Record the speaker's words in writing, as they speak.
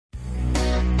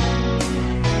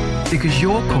because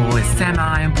your call is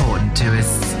semi-important to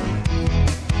us.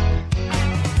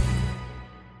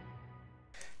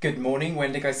 Good morning,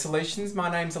 Wendigo Solutions.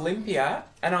 My name's Olympia,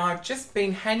 and I've just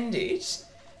been handed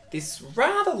this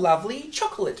rather lovely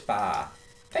chocolate bar.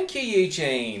 Thank you,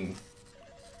 Eugene.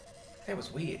 That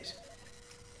was weird.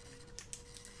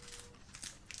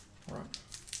 Right.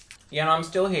 Yeah, and I'm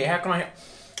still here. How can I...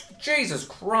 Jesus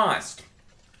Christ.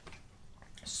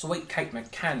 Sweet cake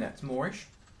McCann, that's Moorish.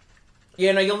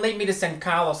 Yeah, no, you'll need me to send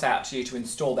Carlos out to you to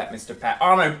install that, Mr. Pat.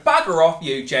 Oh no, bugger off,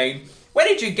 Eugene. Where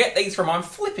did you get these from? I'm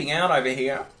flipping out over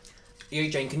here.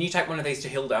 Eugene, can you take one of these to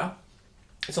Hilda?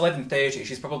 It's 11:30.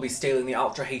 She's probably stealing the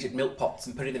ultra-heated milk pots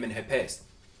and putting them in her purse.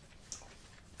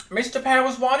 Mr.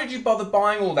 Powers, why did you bother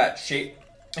buying all that shit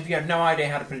if you have no idea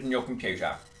how to put it in your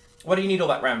computer? What do you need all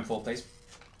that RAM for, please?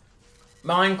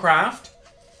 Minecraft?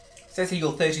 Says here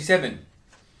you're 37.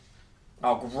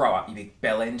 Oh, grow up, you big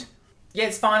bellend. Yeah,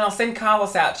 it's fine. I'll send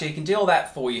Carlos out so he can do all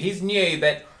that for you. He's new,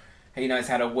 but he knows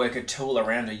how to work a tool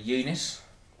around a unit.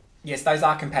 Yes, those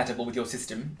are compatible with your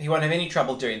system. He won't have any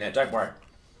trouble doing that, don't worry.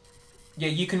 Yeah,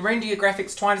 you can render your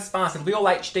graphics twice as fast. It'll be all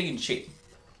HD and shit.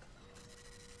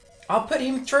 I'll put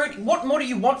him through it. What more do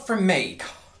you want from me?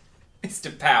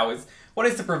 Mr. Powers, what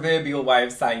is the proverbial way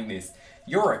of saying this?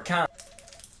 You're a cunt.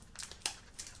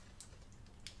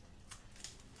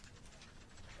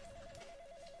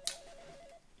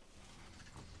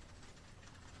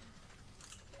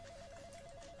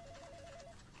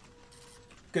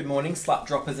 Good morning, Slut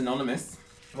Droppers Anonymous.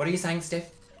 What are you saying,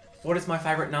 Steph? What is my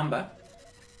favourite number?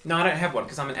 No, I don't have one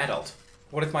because I'm an adult.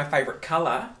 What is my favourite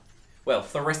colour? Well,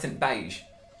 fluorescent beige.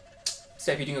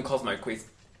 Steph, you're doing a Cosmo quiz.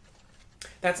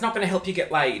 That's not going to help you get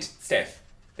laid, Steph.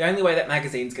 The only way that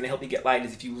magazine's going to help you get laid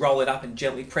is if you roll it up and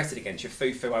gently press it against your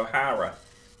Fufu O'Hara.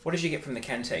 What did you get from the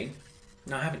canteen?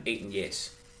 No, I haven't eaten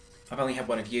yet. I've only had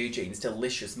one of Eugene's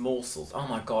delicious morsels. Oh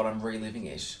my god, I'm reliving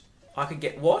it. I could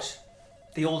get what?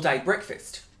 The all-day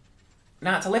breakfast.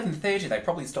 No, it's 11:30. They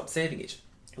probably stopped serving it.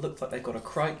 It looks like they've got a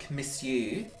croque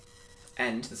monsieur,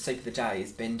 and the soup of the day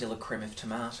is Ben de la creme of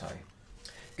tomato.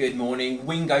 Good morning,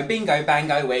 Wingo, Bingo,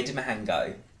 Bango, where did my hand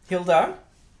go? Hilda?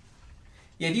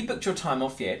 Yeah, have you booked your time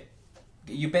off yet?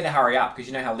 You better hurry up, because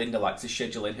you know how Linda likes to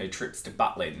schedule in her trips to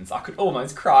Butlins. I could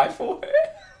almost cry for her.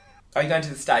 Are you going to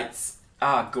the States?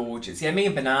 Ah, gorgeous. Yeah, me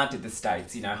and Bernard did the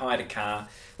States, you know, hired a car,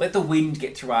 let the wind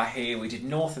get through our hair. We did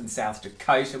North and South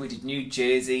Dakota, we did New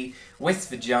Jersey, West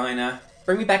Virginia.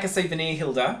 Bring me back a souvenir,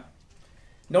 Hilda.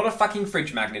 Not a fucking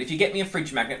fridge magnet. If you get me a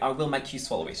fridge magnet, I will make you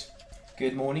swallow it.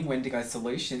 Good morning, Wendigo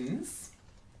Solutions.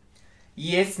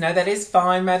 Yes, no, that is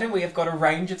fine, madam. We have got a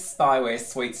range of spyware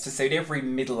suites to suit every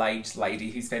middle-aged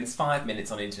lady who spends 5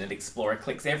 minutes on Internet Explorer,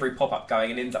 clicks every pop-up going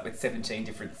and ends up with 17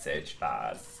 different search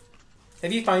bars.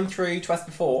 Have you phoned through to us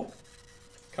before?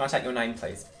 Can I take your name,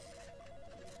 please?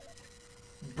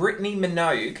 Brittany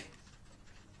Minogue.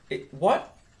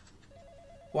 What?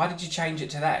 Why did you change it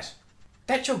to that?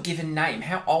 That's your given name.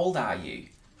 How old are you?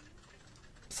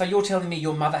 So you're telling me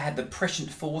your mother had the prescient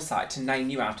foresight to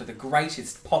name you after the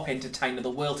greatest pop entertainer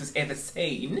the world has ever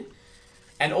seen?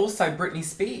 And also Britney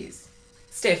Spears.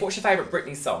 Steph, what's your favourite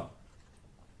Britney song?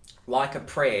 Like a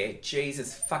Prayer,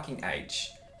 Jesus fucking H.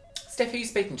 Steph, who are you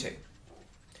speaking to?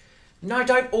 No,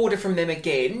 don't order from them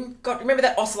again. God, remember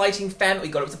that oscillating fan that we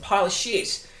got? It was a pile of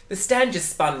shit. The stand just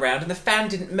spun round and the fan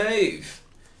didn't move.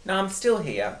 No, I'm still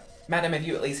here. Madam, have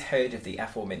you at least heard of the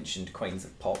aforementioned Queens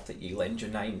of Pop that you lend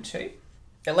your name to?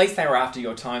 At least they were after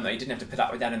your time, though. You didn't have to put up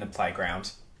with that in the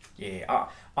playground. Yeah,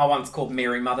 I once called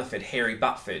Mary Motherford Harry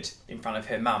Butford in front of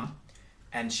her mum,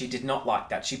 and she did not like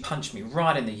that. She punched me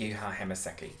right in the Yuha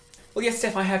Hamasaki. Well, yes,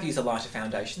 Steph, I have used a lighter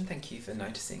foundation. Thank you for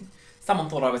noticing. Someone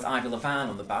thought I was Ivy Levan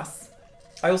on the bus.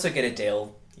 I also get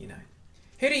Adele, you know.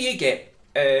 Who do you get?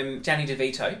 Danny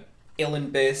DeVito?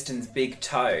 Ellen Burstyn's big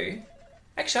toe.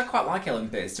 Actually, I quite like Ellen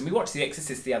Burstyn. We watched The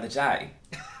Exorcist the other day.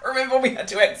 Remember when we had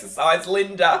to exercise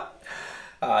Linda?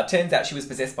 Turns out she was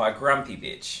possessed by a grumpy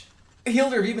bitch.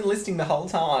 Hilda, have you been listening the whole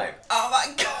time? Oh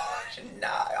my gosh,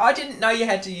 no. I didn't know you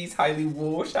had to use holy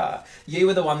water. You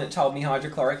were the one that told me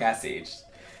hydrochloric acid.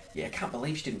 Yeah, I can't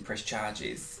believe she didn't press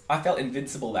charges. I felt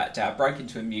invincible that day. I broke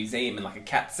into a museum in like a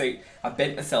cat suit. I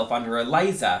bent myself under a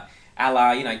laser, a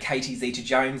la, you know, Katie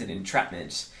Zeta-Jones in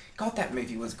Entrapment. God, that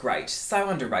movie was great. So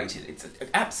underrated. It's an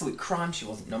absolute crime she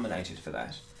wasn't nominated for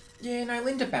that. Yeah, no,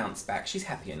 Linda bounced back. She's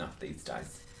happy enough these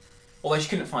days. Although she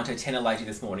couldn't find her tenor lady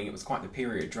this morning. It was quite the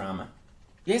period drama.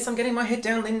 Yes, I'm getting my head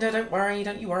down, Linda. Don't worry.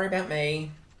 Don't you worry about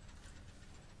me.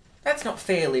 That's not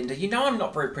fair, Linda. You know I'm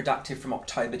not very productive from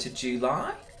October to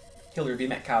July. Hilda, have you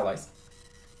met Carlos?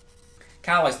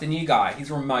 Carlos, the new guy. He's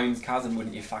Ramon's cousin,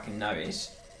 wouldn't you fucking know it?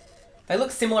 They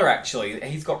look similar, actually.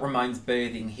 He's got Ramon's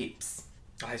birthing hips.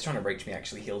 Oh, he's trying to reach me,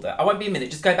 actually, Hilda. I won't be a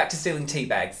minute. Just go back to stealing tea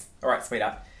bags. All right,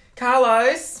 sweetheart.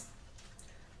 Carlos!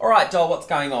 All right, doll, what's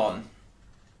going on?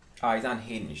 Oh, he's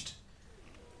unhinged.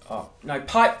 Oh, no,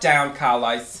 pipe down,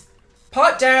 Carlos.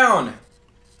 Pipe down!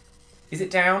 Is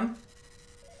it down?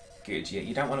 Good, yeah,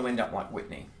 you don't want to end up like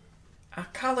Whitney.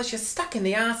 Carlos, you're stuck in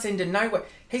the arse end of nowhere.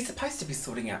 He's supposed to be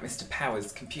sorting out Mr.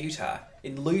 Power's computer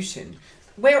in Luton.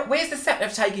 Where's the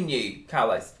sat-nav taking you,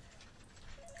 Carlos?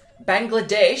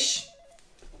 Bangladesh?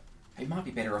 He might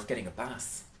be better off getting a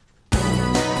bus.